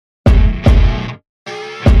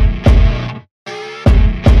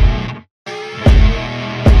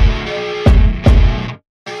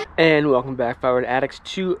And welcome back, Firewood Addicts,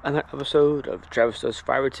 to another episode of Travis Does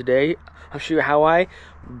Firewood. Today, I'll show you how I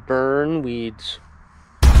burn weeds.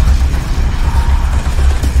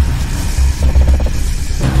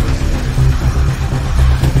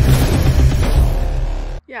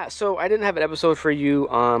 Yeah, so I didn't have an episode for you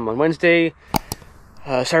on Wednesday.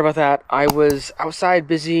 Sorry about that. I was outside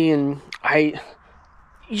busy, and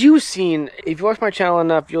you've seen, if you watch my channel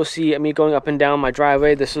enough, you'll see me going up and down my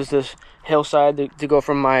driveway. This is this hillside to go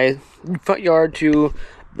from my front yard to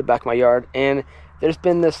the back of my yard, and there's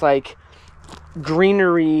been this like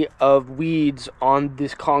greenery of weeds on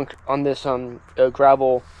this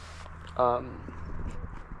gravel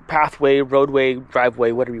pathway, roadway,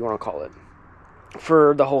 driveway, whatever you want to call it,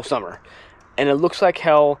 for the whole summer. And it looks like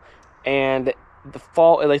hell, and the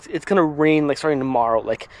fall, like, it's gonna rain like starting tomorrow.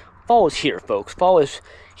 Like, fall is here, folks. Fall is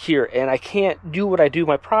here, and I can't do what I do,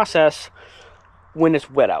 my process, when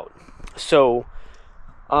it's wet out. So,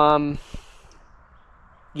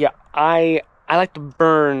 yeah, I like to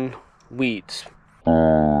burn weeds.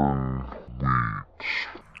 When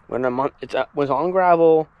it's on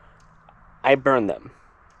gravel, I burn them.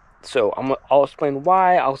 So I'll explain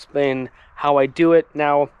why. I'll explain how I do it.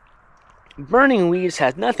 Now, burning weeds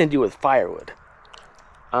has nothing to do with firewood.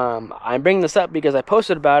 I'm bringing this up because I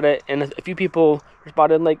posted about it, and a few people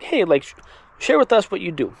responded like, "Hey, like, share with us what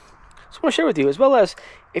you do." So I want to share with you, as well as,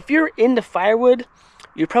 if you're into firewood,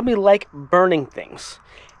 you probably like burning things.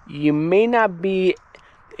 You may not be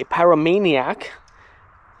a pyromaniac.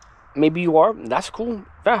 Maybe you are. That's cool.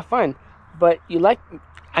 Yeah, fine. But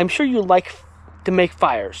I'm sure you like to make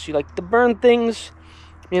fires. You like to burn things.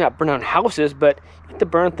 You may not burn down houses, but you like to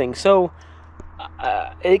burn things. So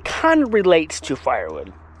it kind of relates to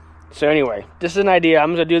firewood. So anyway, this is an idea.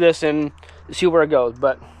 I'm going to do this and see where it goes.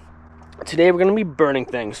 But today we're going to be burning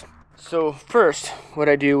things. So first, what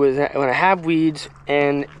I do is, when I have weeds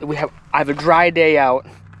and I have a dry day out,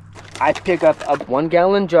 I pick up 1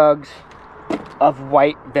 gallon jugs of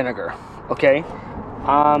white vinegar. Okay,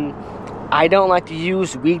 I don't like to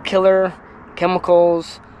use weed killer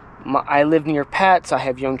chemicals. I live near pets. I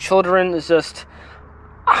have young children. It's just,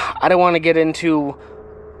 I don't want to get into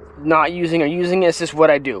not using or using it. It's just what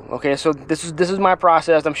I do. Okay, so this is my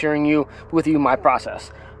process. I'm sharing with you my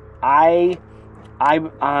process. I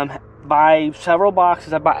buy several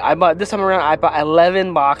boxes. I bought this time around. I bought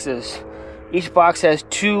 11 boxes. Each box has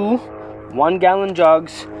 2 1-gallon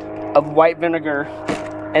jugs of white vinegar,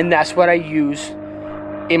 and that's what I use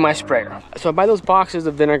in my sprayer. So I buy those boxes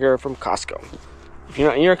of vinegar from Costco. If you're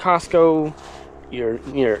not near Costco, you're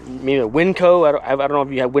maybe a Winco. I don't know if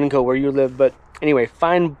you have Winco where you live, but anyway,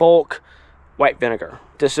 find bulk white vinegar.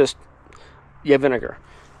 Vinegar.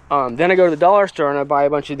 Then I go to the dollar store and I buy a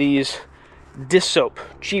bunch of these dish soap,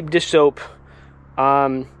 cheap dish soap,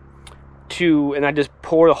 and I just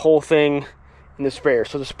pour the whole thing in the sprayer.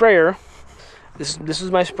 So the sprayer, this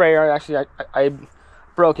is my sprayer. Actually, I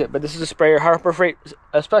broke it, but this is a sprayer, Harbor Freight,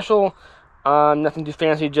 a special, nothing too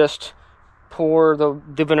fancy. Just pour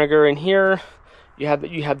the vinegar in here. You have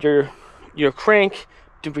your crank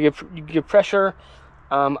to give your pressure.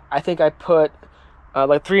 I think I put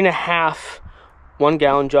like 3.5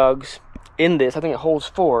 1-gallon jugs in this. I think it holds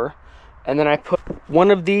 4. And then I put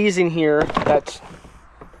one of these in here. That's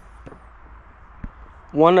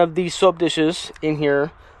one of these soap dishes in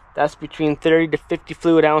here. That's between 30 to 50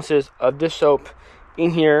 fluid ounces of dish soap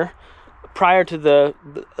in here prior to the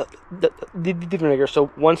vinegar. So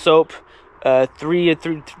 1 soap,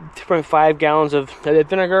 3.5 gallons of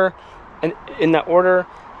vinegar, and in that order.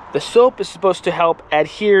 The soap is supposed to help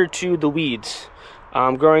adhere to the weeds.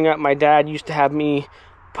 Growing up, my dad used to have me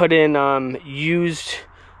put in used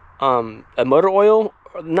a motor oil,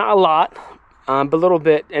 not a lot, but a little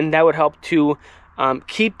bit, and that would help to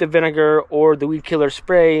keep the vinegar or the weed killer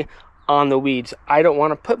spray on the weeds. I don't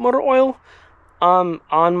want to put motor oil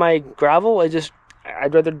on my gravel.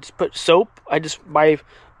 I'd rather just put soap. I just buy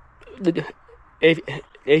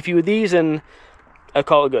a few of these and I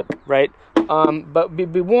call it good, right? But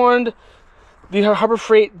be warned, the Harbor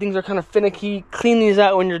Freight things are kind of finicky. Clean these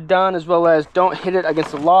out when you're done, as well as don't hit it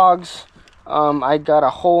against the logs. I got a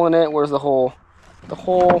hole in it. Where's the hole? The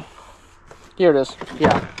hole, here it is.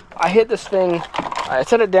 Yeah, I hit this thing. I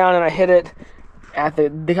set it down and I hit it at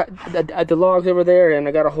the logs over there, and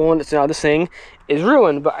I got a hole in it. So now this thing is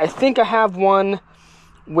ruined. But I think I have one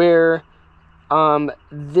where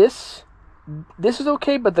this is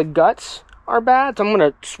okay, but the guts are bad. So I'm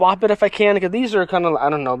gonna swap it if I can, because these are kind of, I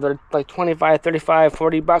don't know, they're like 25, 35,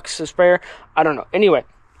 40 bucks a sprayer. I don't know. Anyway,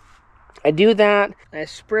 I do that. I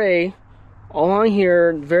spray all on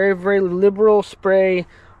here, very, very liberal spray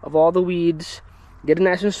of all the weeds. Get it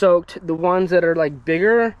nice and soaked. The ones that are like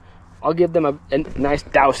bigger I'll give them a nice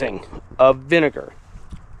dousing of vinegar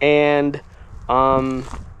and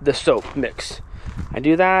the soap mix. I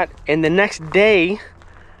do that, and the next day,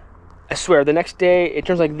 I swear, the next day it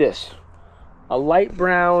turns like this. A light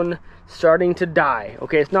brown, starting to die.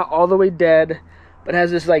 Okay, it's not all the way dead, but it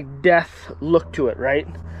has this like death look to it, right?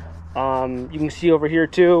 You can see over here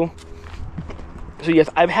too. So yes,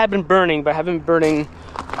 I have been burning, but I haven't been burning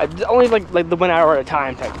only like the 1 hour at a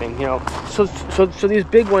time type thing, you know. So these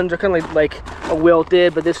big ones are kind of like a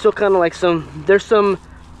wilted, but there's still kind of like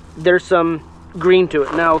there's some green to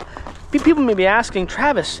it. Now, people may be asking,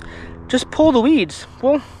 Travis, just pull the weeds.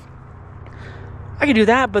 Well, I can do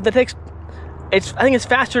that, but that takes. I think it's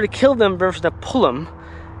faster to kill them versus to pull them.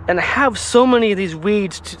 And I have so many of these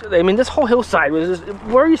weeds. I mean, this whole hillside was just,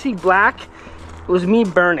 where you see black, it was me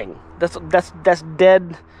burning. That's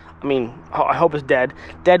dead. I mean, I hope it's dead.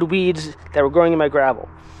 Dead weeds that were growing in my gravel.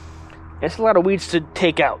 And it's a lot of weeds to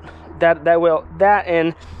take out. That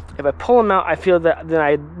and if I pull them out, I feel that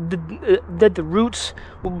that the roots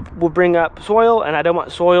will bring up soil, and I don't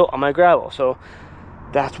want soil on my gravel. So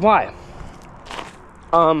that's why.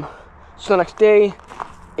 So next day,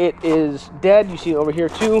 it is dead. You see it over here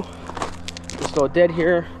too. It's still dead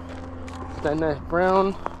here. It's that nice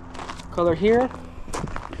brown color here.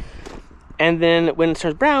 And then when it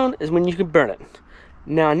turns brown is when you can burn it.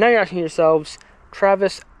 Now you're asking yourselves,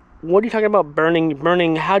 Travis, what are you talking about burning?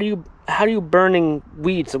 Burning? How do you burning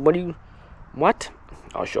weeds? What?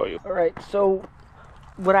 I'll show you. All right. So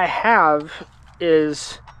what I have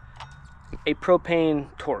is a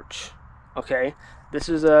propane torch. Okay. This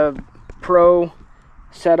is a Pro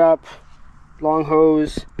setup, long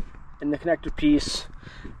hose, and the connector piece.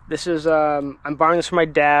 This is I'm borrowing this from my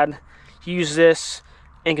dad. He uses this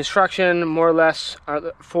in construction, more or less,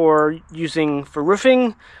 for roofing,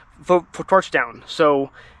 for torch down.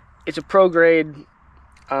 So it's a pro grade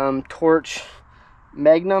torch,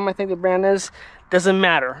 Magnum, I think the brand is. Doesn't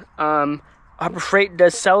matter. Harbor Freight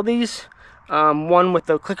does sell these. One with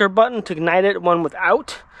the clicker button to ignite it, one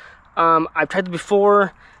without. I've tried it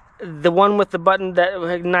before. The one with the button that will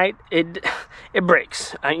ignite, it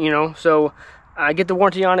breaks. You know, so I get the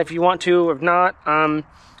warranty on it if you want to. If not, I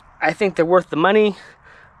think they're worth the money.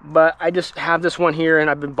 But I just have this one here,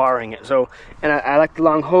 and I've been borrowing it. So, and I like the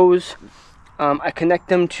long hose. I connect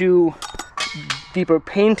them to the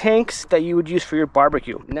propane tanks that you would use for your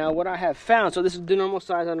barbecue. Now, what I have found, so this is the normal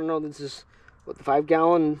size. I don't know. This is what, the 5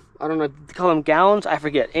 gallon. I don't know. They call them gallons. I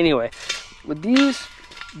forget. Anyway, with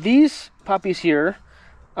these puppies here.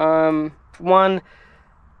 One,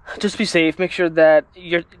 just be safe. Make sure that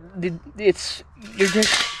you get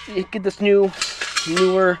this newer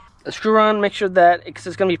screw on. Make sure that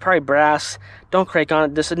it's gonna be probably brass. Don't crank on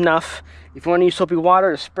it just enough. If you want to use soapy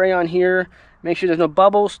water to spray on here, make sure there's no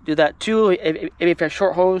bubbles. Do that too. If you have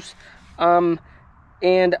short hose.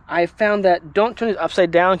 And I found that don't turn these upside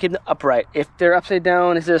down. Keep them upright. If they're upside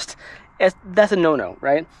down, that's a no-no,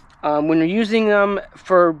 right? When you're using them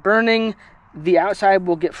for burning, the outside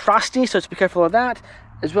will get frosty, so just be careful of that.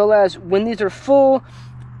 As well as when these are full,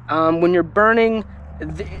 when you're burning,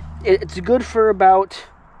 it's good for about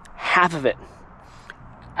half of it.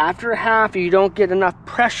 After half, you don't get enough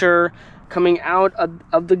pressure coming out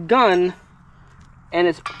of the gun, and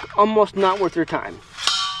it's almost not worth your time,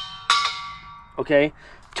 okay,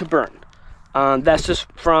 to burn. That's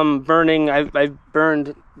just from burning. I've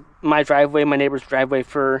burned my driveway, my neighbor's driveway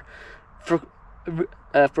for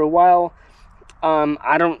a while.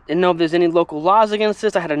 I don't know if there's any local laws against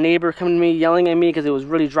this. I had a neighbor come to me yelling at me because it was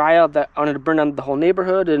really dry out that I wanted to burn down the whole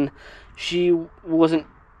neighborhood, and she wasn't.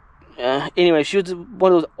 Anyway, she was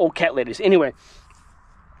one of those old cat ladies. Anyway,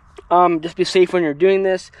 just be safe when you're doing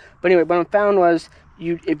this. But anyway, what I found was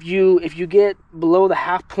if you get below the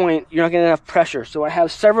half point, you're not getting enough pressure. So I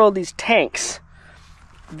have several of these tanks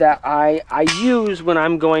that I use when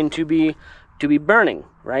I'm going to be burning,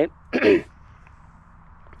 right?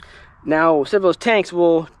 Now, several of those tanks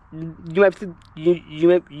will,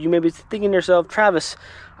 you may be thinking to yourself, Travis,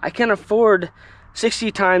 I can't afford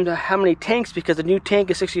 60 times how many tanks because the new tank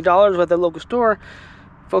is $60 at the local store.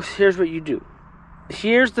 Folks, here's what you do.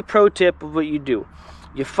 Here's the pro tip of what you do.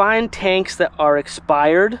 You find tanks that are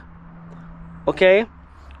expired, okay?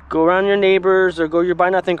 Go around your neighbors or go your Buy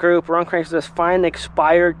Nothing group or on Craigslist, find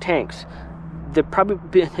expired tanks.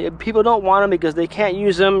 People don't want them because they can't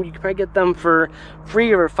use them. You can probably get them for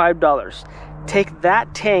free or $5. Take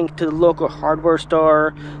that tank to the local hardware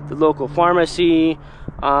store, the local pharmacy,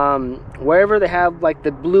 wherever they have like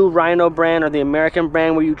the Blue Rhino brand or the American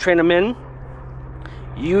brand where you train them in.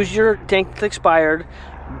 Use your tank that's expired,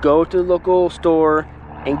 go to the local store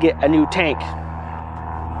and get a new tank.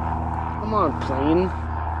 Come on, plane.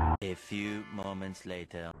 A few moments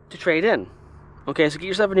later. To trade in. Okay, so get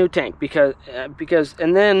yourself a new tank because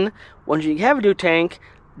and then once you have a new tank,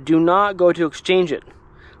 do not go to exchange it.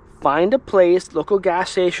 Find a place, local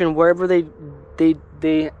gas station, wherever they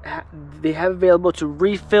have available to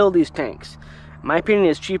refill these tanks. In my opinion,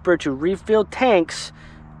 it's cheaper to refill tanks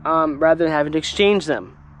rather than having to exchange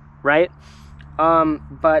them, right?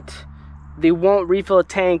 But they won't refill a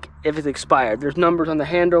tank if it's expired. There's numbers on the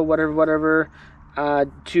handle, whatever,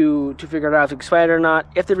 to figure out if it's expired or not.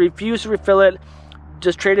 If they refuse to refill it,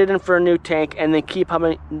 just trade it in for a new tank, and then keep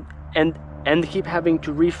having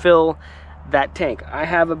to refill that tank. I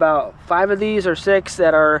have about 5 of these or 6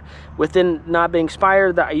 that are within not being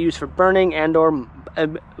expired that I use for burning and or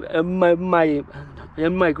my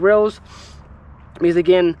grills. Because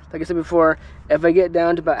again, like I said before, if I get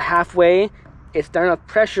down to about halfway, it's not enough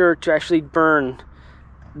pressure to actually burn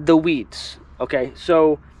the weeds. Okay,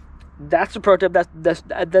 so that's the pro tip. That's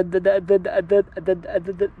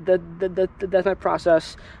my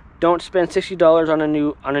process. Don't spend $60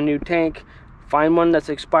 on a new tank. Find one that's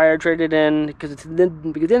expired, trade it in, because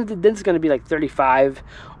then it's going to be like 35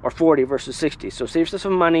 or 40 versus 60. So save yourself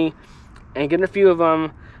some money and get a few of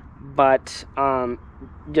them, but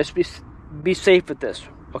just be safe with this.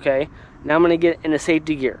 Okay. Now I'm going to get into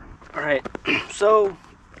safety gear. All right. So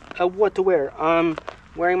what to wear? I'm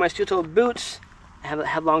wearing my steel-toed boots. I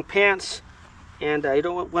have long pants, and you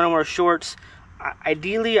don't want to wear shorts.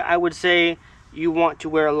 Ideally, I would say you want to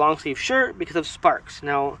wear a long sleeve shirt because of sparks.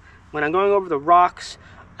 Now, when I'm going over the rocks,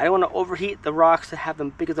 I don't want to overheat the rocks to have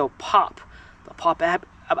them because they'll pop. They'll pop up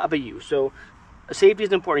at you. So safety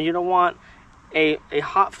is important. You don't want a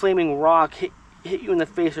hot flaming rock hit you in the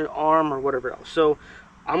face or arm or whatever else. So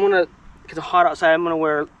I'm gonna, because it's hot outside, I'm gonna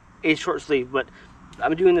wear a short sleeve. But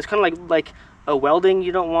I'm doing this kind of like a welding.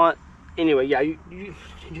 You don't want. Anyway, yeah, you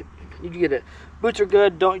get it. Boots are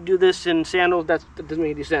good. Don't do this in sandals. That doesn't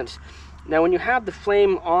make any sense. Now, when you have the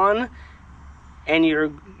flame on and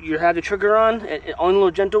you have the trigger on, and only a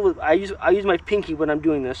little gentle. I use my pinky when I'm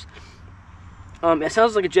doing this. It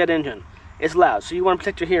sounds like a jet engine. It's loud, so you want to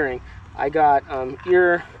protect your hearing. I got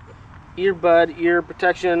ear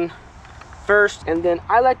protection first, and then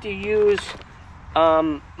I like to use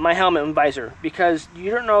my helmet and visor, because you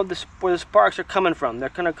don't know where the sparks are coming from. They're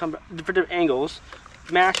going to come from different angles,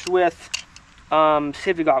 matched with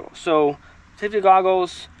safety goggles. So safety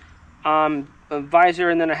goggles, a visor,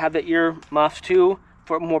 and then I have the ear muffs too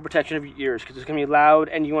for more protection of your ears, because it's going to be loud,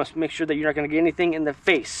 and you want to make sure that you're not going to get anything in the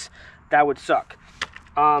face. That would suck.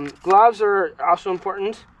 Gloves are also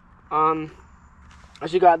important. I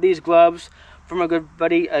got these gloves from my good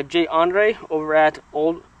buddy Jay Andre over at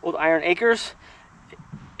Old Iron Acres.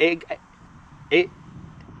 A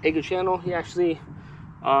good channel. He actually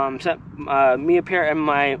sent me a pair, and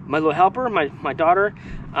my little helper, my daughter.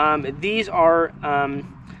 These are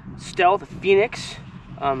Stealth Phoenix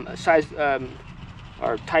size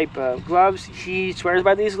or type gloves. He swears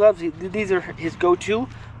by these gloves. These are his go-to.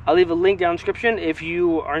 I'll leave a link down in the description if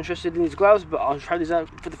you are interested in these gloves, but I'll try these out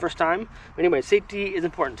for the first time. But anyway, safety is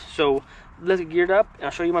important. So let's get geared up, and I'll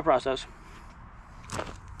show you my process.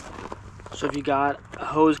 So if you got a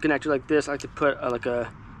hose connector like this, I like to put a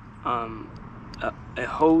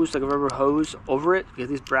hose, like a rubber hose, over it, because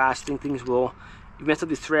these brass things will, you mess up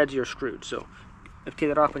these threads, you're screwed. So take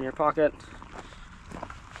that off in your pocket.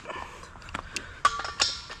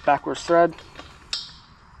 Backwards thread.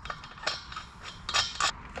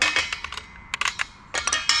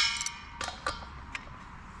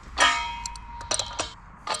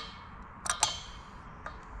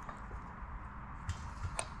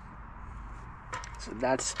 So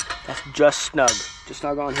that's just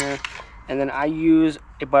snug on here. And then I use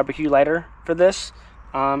a barbecue lighter for this.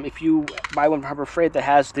 If you buy one from Harbor Freight that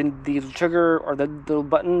has the trigger or the little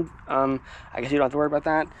button, I guess you don't have to worry about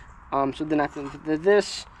that. So then after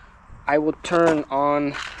this, I will turn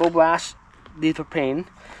on full blast the propane,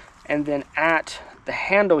 and then at the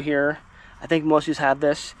handle here, I think most of these have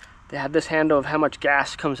this. They have this handle of how much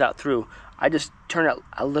gas comes out through. I just turn it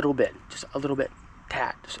a little bit, just a little bit,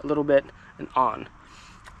 just a little bit, and on.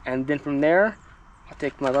 And then from there, I'll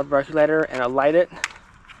take my barbecue lighter and I'll light it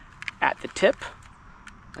at the tip,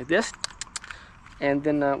 like this, and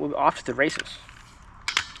then we'll be off to the races.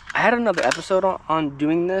 I had another episode on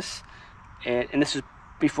doing this, and this is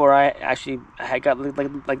before I got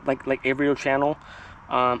like a real channel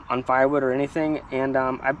on Firewood or anything, and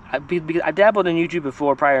I dabbled in YouTube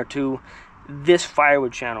before prior to this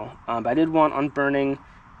Firewood channel, but I did one on burning,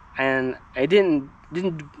 and I didn't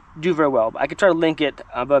do very well. But I could try to link it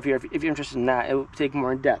above here if you're interested in that. It will take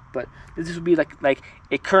more in depth, but this would be like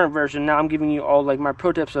a current version. Now I'm giving you all like my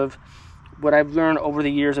pro tips of what I've learned over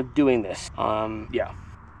the years of doing this. Yeah.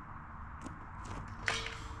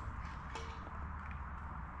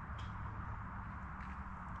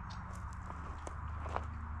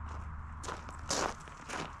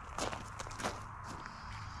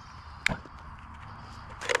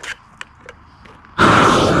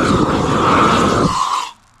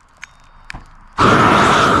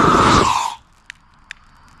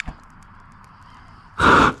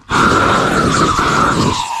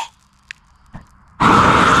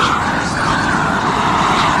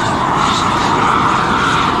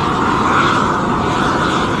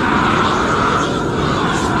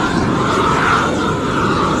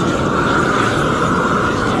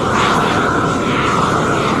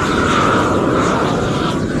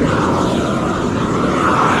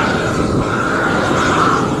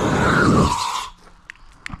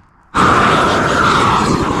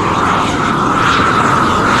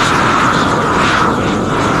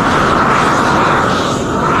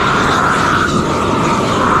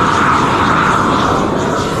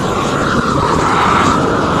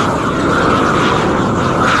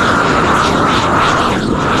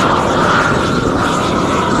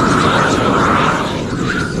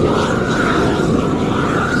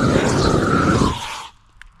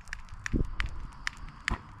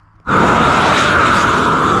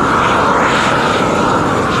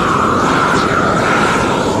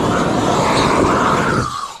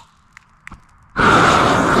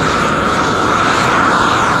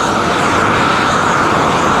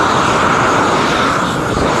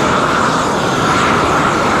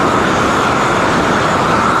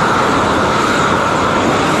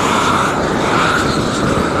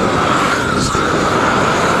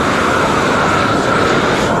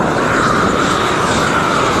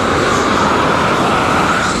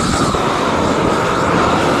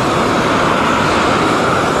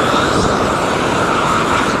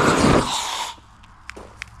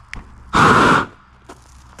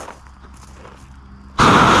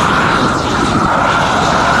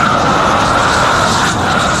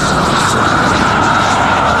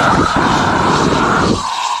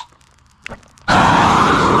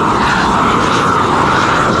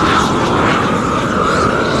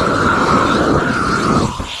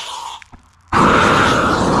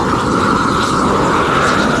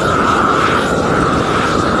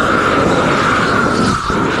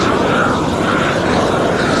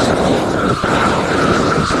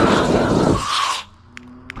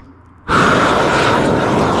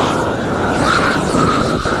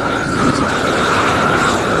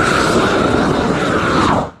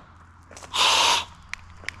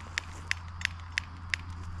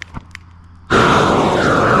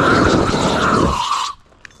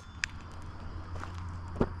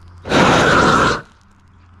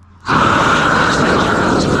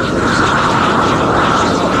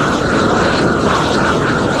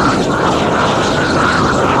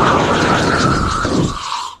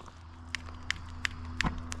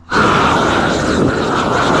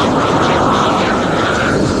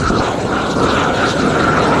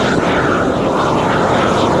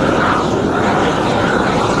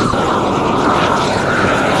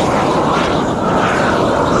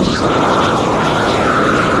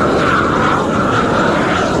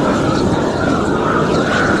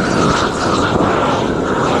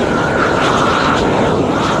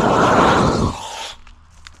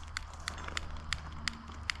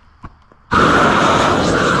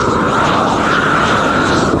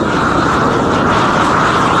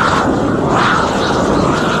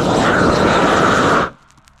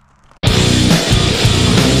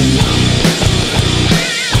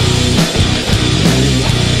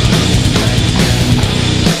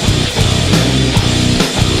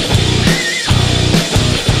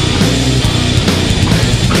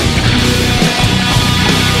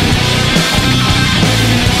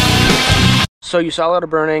 So you saw a lot of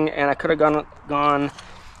burning, and I could have gone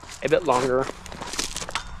a bit longer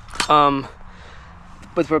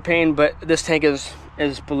with propane, but this tank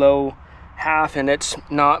is below half, and it's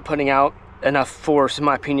not putting out enough force, in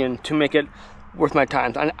my opinion, to make it worth my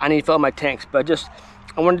time. I need to fill up my tanks, but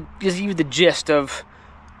I wanted to just give you the gist of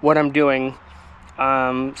what I'm doing.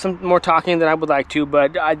 Some more talking than I would like to,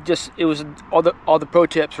 but it was all the pro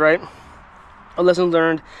tips, right? A lesson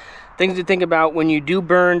learned. Things to think about when you do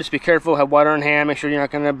burn: just be careful, have water on hand, make sure you're not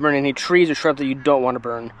going to burn any trees or shrubs that you don't want to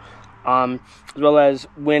burn. As well as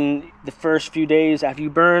when the first few days after you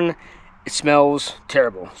burn, it smells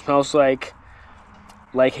terrible. It smells like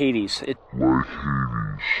Hades. It's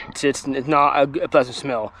not a pleasant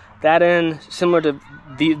smell. That, and similar to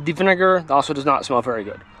the vinegar, also does not smell very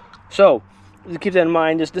good. So keep that in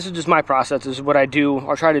mind. This is just my process. This is what I do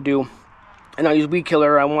or try to do. And I'll use weed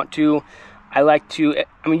killer. I want to I like to.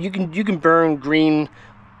 I mean, you can burn green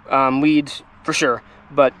weeds for sure,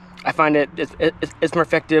 but I find it's more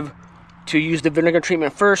effective to use the vinegar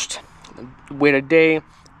treatment first, wait a day,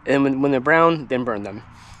 and when they're brown, then burn them.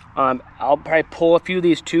 I'll probably pull a few of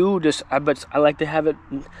these too. But I like to have it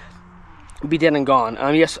be dead and gone.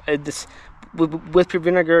 Yes, this with pure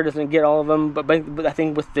vinegar doesn't get all of them, but I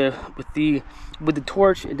think with the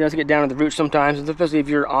torch, it does get down to the root sometimes, especially if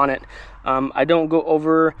you're on it. I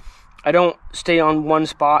don't stay on one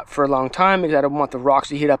spot for a long time because I don't want the rocks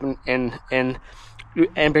to heat up and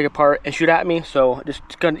break apart and shoot at me. So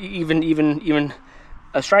just kind of even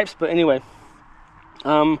stripes. But anyway,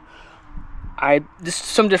 this is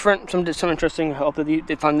some interesting. I hope that you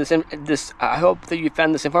found this. I hope that you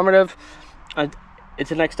found this informative.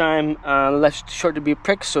 Until next time, life's too short to be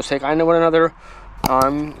pricks, so say kind to one another.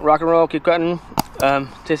 Rock and roll, keep cutting.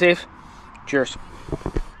 Stay safe. Cheers.